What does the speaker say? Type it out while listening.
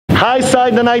high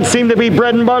side tonight seemed to be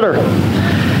bread and butter.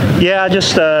 Yeah,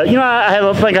 just you know,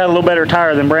 I think I had a little better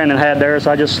tire than Brandon had there,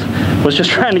 so I was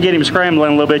just trying to get him scrambling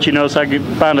a little bit, you know, so I could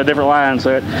find a different line.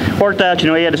 So it worked out. You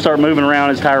know, he had to start moving around.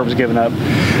 His tire was giving up.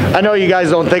 I know you guys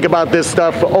don't think about this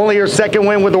stuff. Only your second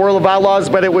win with the World of Outlaws,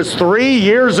 but it was 3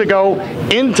 years ago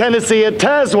in Tennessee at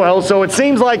Tazewell. So it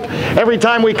seems like every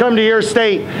time we come to your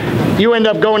state, you end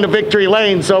up going to victory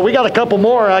lane. So we got a couple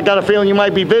more. I got a feeling you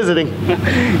might be visiting.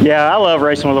 Yeah, I love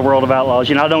racing with the World of Outlaws.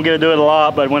 You know, I don't get to do it a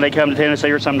lot, but when they come to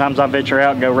Tennessee, or sometimes I venture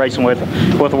out and go racing with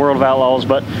the World of Outlaws.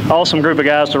 But awesome group of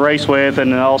guys to race with,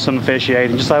 and awesome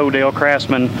officiating. Just the whole deal.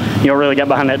 Craftsman, you know, really got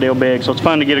behind that deal big. So it's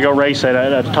fun to get to go race at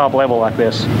a top level like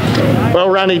this. Well,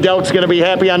 Ronnie Delk's going to be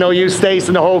happy. I know you, Stace,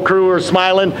 and the whole crew are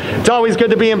smiling. It's always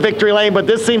good to be in victory lane, but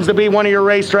this seems to be one of your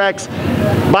racetracks.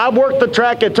 Bob worked the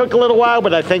track. It took a little while,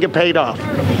 but I think it paid off.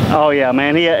 Oh yeah,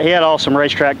 man. He had awesome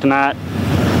racetrack tonight.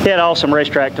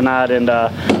 And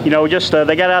you know, just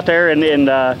they got out there and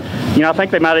you know, I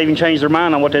think they might have even changed their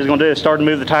mind on what they was going to do. They started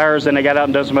to move the tires, then they got out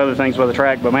and done some other things with the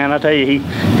track. But man, I tell you,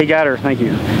 he got her. Thank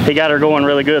you. He got her going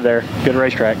really good there. Good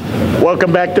racetrack.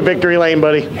 Welcome back to victory lane,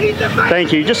 buddy.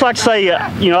 Thank you. Just like to say,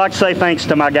 you know, like to say thanks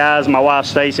to my guys, my wife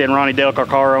Stacy and Ronnie Delk, our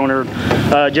car owner,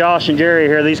 Josh and Jerry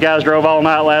here. These guys drove all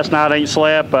night last night, ain't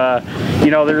slept.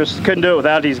 You know, they just couldn't do it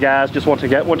without these guys. Just want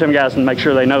them guys to make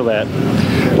sure they know that.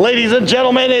 Ladies and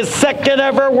gentlemen, his second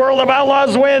ever World of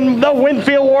Outlaws win, the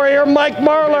Winfield Warrior, Mike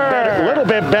Marlar. A little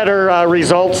bit better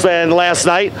results than last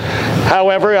night.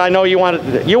 However, I know you want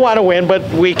to win, but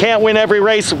we can't win every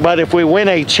race. But if we win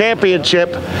a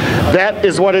championship, that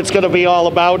is what it's going to be all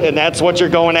about, and that's what you're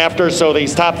going after. So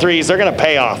these top threes, they're going to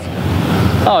pay off.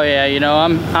 Oh yeah, you know,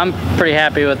 I'm pretty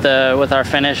happy with our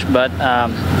finish, but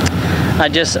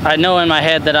I know in my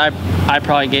head that I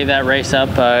probably gave that race up.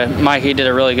 Mikey did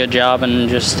a really good job, and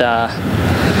just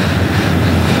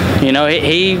you know,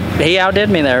 he outdid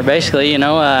me there basically. You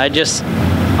know, I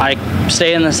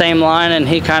stayed in the same line, and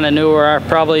he kind of knew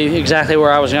probably exactly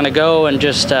where I was going to go, and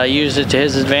just used it to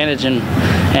his advantage, and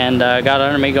got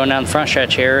under me going down the front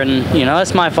stretch here. And you know,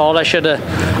 that's my fault. I should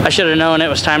have known it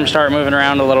was time to start moving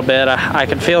around a little bit. I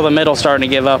could feel the middle starting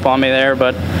to give up on me there,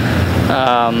 but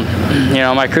you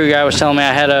know, my crew guy was telling me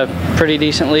I had a pretty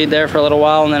decent lead there for a little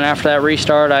while, and then after that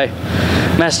restart I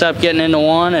messed up getting into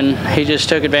one, and he just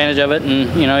took advantage of it,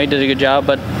 and you know, he did a good job.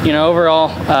 But you know,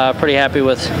 overall pretty happy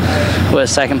with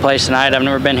second place tonight. I've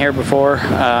never been here before,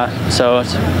 so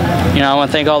it's, you know, I want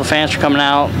to thank all the fans for coming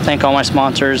out, thank all my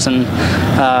sponsors, and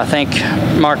thank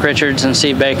Mark Richards and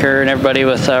Steve Baker and everybody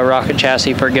with Rocket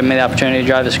Chassis for giving me the opportunity to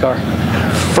drive this car.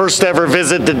 First ever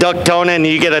visit to Ducktown, and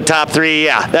you get a top three.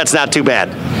 Yeah, that's not too bad.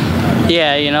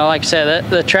 Yeah, you know, like I said,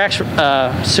 the track's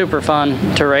super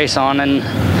fun to race on, and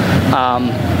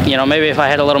you know, maybe if I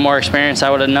had a little more experience, I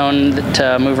would have known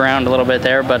to move around a little bit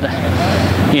there. But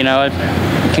you know,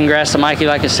 congrats to Mikey,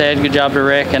 like I said. Good job to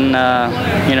Rick, and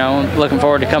you know, looking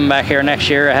forward to coming back here next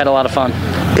year. I had a lot of fun.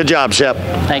 Good job, Shep.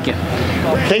 Thank you.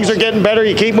 Things are getting better.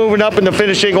 You keep moving up in the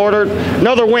finishing order.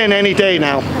 Another win any day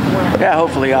now. Yeah,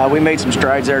 hopefully. We made some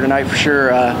strides there tonight for sure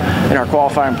in our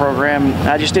qualifying program.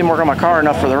 I just didn't work on my car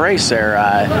enough for the race there.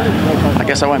 I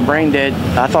guess I went brain dead.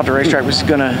 I thought the racetrack was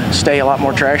going to stay a lot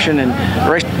more traction, and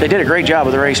they did a great job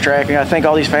with the racetrack. And I thank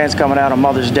all these fans coming out on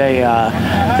Mother's Day.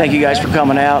 Thank you guys for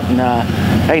coming out. And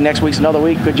hey, next week's another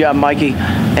week. Good job, Mikey.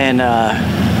 And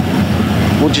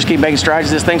we'll just keep making strides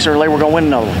in this thing, so we're going to win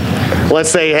another one. Let's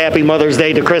say happy Mother's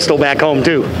Day to Crystal back home,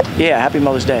 too. Yeah, happy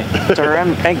Mother's Day to her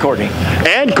and Courtney.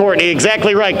 And Courtney,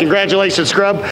 exactly right. Congratulations, Scrub.